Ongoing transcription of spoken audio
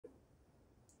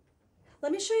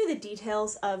let me show you the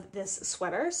details of this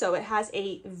sweater. So it has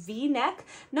a V neck,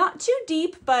 not too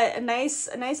deep, but a nice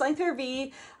length for a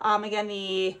V. Again,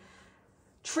 the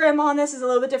trim on this is a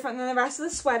little bit different than the rest of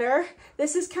the sweater.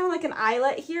 This is kind of like an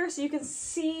eyelet here, so you can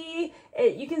see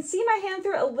it. You can see my hand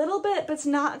through it a little bit, but it's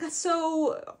not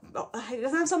so, it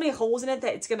doesn't have so many holes in it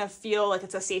that it's gonna feel like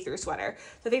it's a see-through sweater.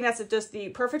 So I think that's just the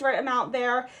perfect right amount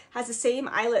there. Has the same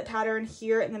eyelet pattern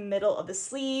here in the middle of the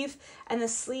sleeve, and the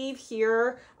sleeve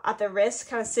here at the wrist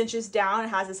kind of cinches down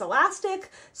and has this elastic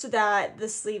so that the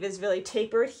sleeve is really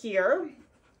tapered here.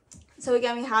 So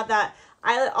again, we have that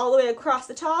eyelet all the way across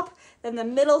the top, then the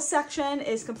middle section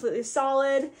is completely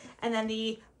solid, and then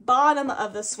the bottom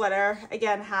of the sweater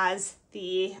again has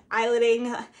the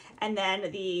eyeletting and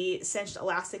then the cinched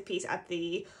elastic piece at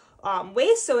the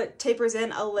waist, so it tapers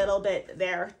in a little bit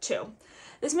there too.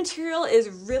 This material is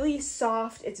really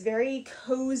soft. It's very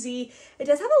cozy. It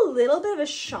does have a little bit of a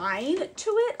shine to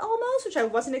it almost, which I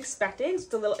wasn't expecting.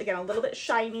 It's a little bit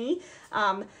shiny.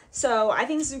 So I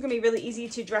think this is gonna be really easy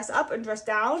to dress up and dress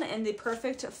down, and the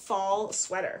perfect fall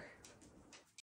sweater.